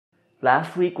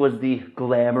Last week was the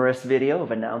glamorous video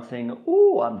of announcing,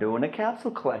 ooh, I'm doing a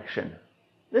capsule collection.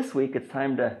 This week it's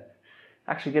time to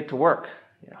actually get to work.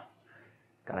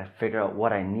 Gotta figure out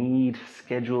what I need,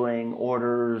 scheduling,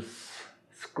 orders,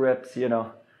 scripts,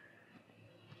 the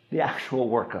actual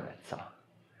work of it. So,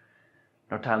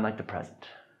 no time like the present.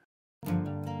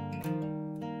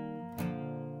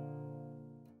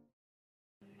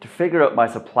 To figure out my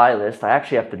supply list, I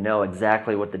actually have to know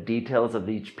exactly what the details of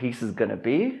each piece is gonna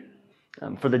be.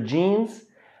 For the jeans,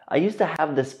 I used to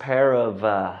have this pair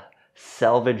of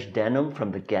selvage denim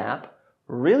from the Gap.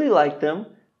 Really liked them.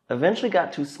 Eventually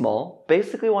got too small.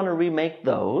 Basically want to remake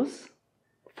those.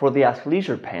 For the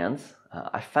athleisure pants,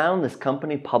 I found this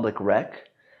company, Public Rec,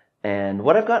 and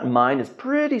what I've got in mind is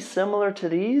pretty similar to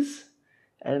these.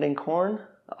 Editing corn,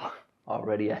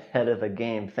 already ahead of the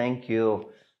game, thank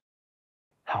you.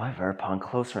 However, upon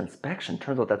closer inspection,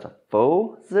 turns out that's a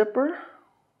faux zipper.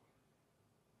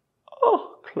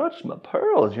 Oh, clutch my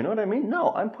pearls, you know what I mean?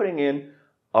 No, I'm putting in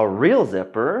a real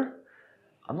zipper.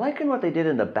 I'm liking what they did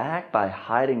in the back by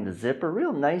hiding the zipper,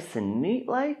 real nice and neat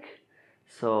like.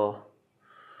 So,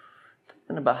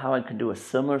 thinking about how I can do a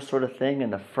similar sort of thing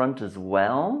in the front as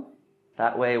well.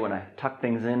 That way when I tuck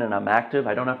things in and I'm active,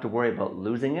 I don't have to worry about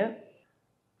losing it.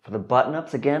 For the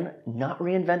button-ups, again, not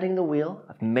reinventing the wheel.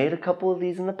 I've made a couple of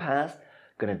these in the past.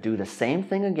 Gonna do the same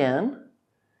thing again.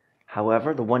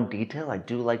 However, the one detail I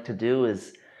do like to do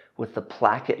is with the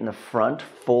placket in the front,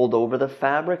 fold over the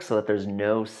fabric so that there's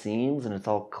no seams and it's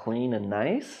all clean and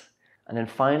nice. And then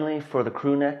finally, for the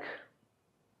crew neck,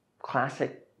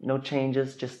 classic, no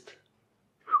changes, just,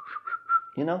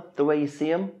 the way you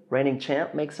see them. Reigning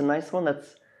Champ makes a nice one.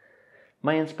 That's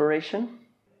my inspiration.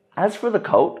 As for the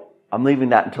coat, I'm leaving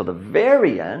that until the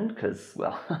very end because,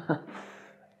 well, I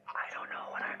don't know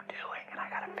what I'm doing and I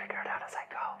gotta figure it out as I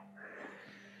go.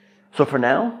 So for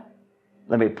now,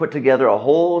 let me put together a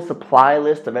whole supply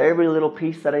list of every little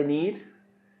piece that I need.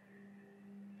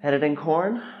 Editing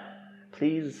corn,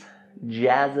 please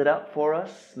jazz it up for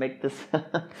us. Make this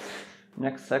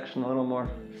next section a little more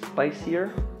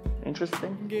spicier,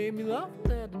 interesting. Gave me love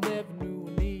that I never knew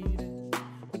I needed,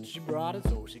 but she brought it,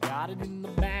 so she got it in the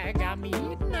bag. Got me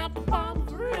eating out the palm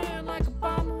of her hand like a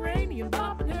Pomeranian,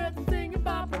 bopping heads and singing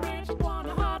Papa Ranch. She want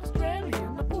a hot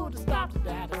Australian. I put a stop to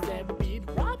that. I said, be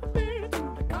the proper bear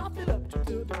to the coffee up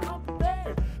to the comfort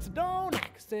there. So don't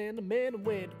act sentimental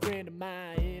when a friend of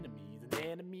my enemy's an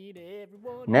enemy to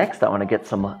everyone. Next, I want to get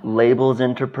some labels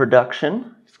into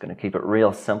production. Just going to keep it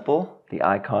real simple. The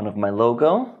icon of my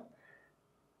logo.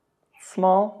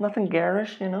 Small, nothing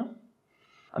garish,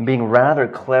 I'm being rather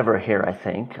clever here, I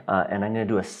think, and I'm going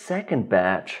to do a second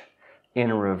batch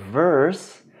in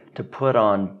reverse to put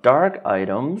on dark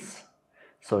items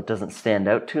so it doesn't stand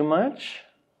out too much.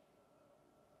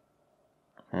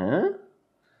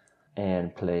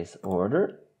 And place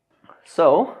order.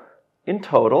 So, in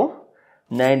total,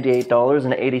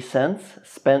 $98.80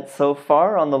 spent so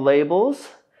far on the labels.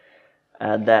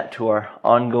 Add that to our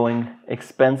ongoing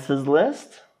expenses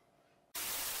list.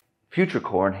 Future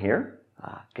corn here.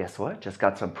 Guess what? Just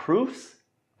got some proofs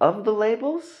of the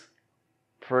labels.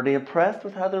 Pretty impressed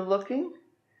with how they're looking.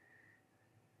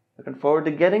 Looking forward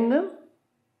to getting them.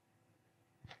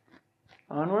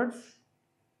 Onwards.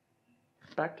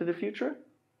 Back to the future.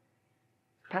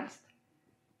 Past.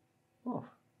 Oh.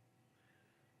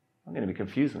 I'm going to be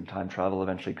confused when time travel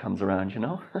eventually comes around,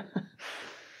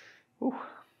 Ooh.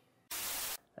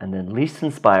 And then least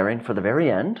inspiring for the very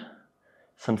end.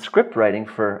 Some script writing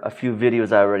for a few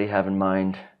videos I already have in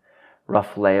mind,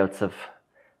 rough layouts of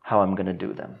how I'm going to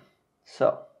do them.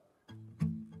 So,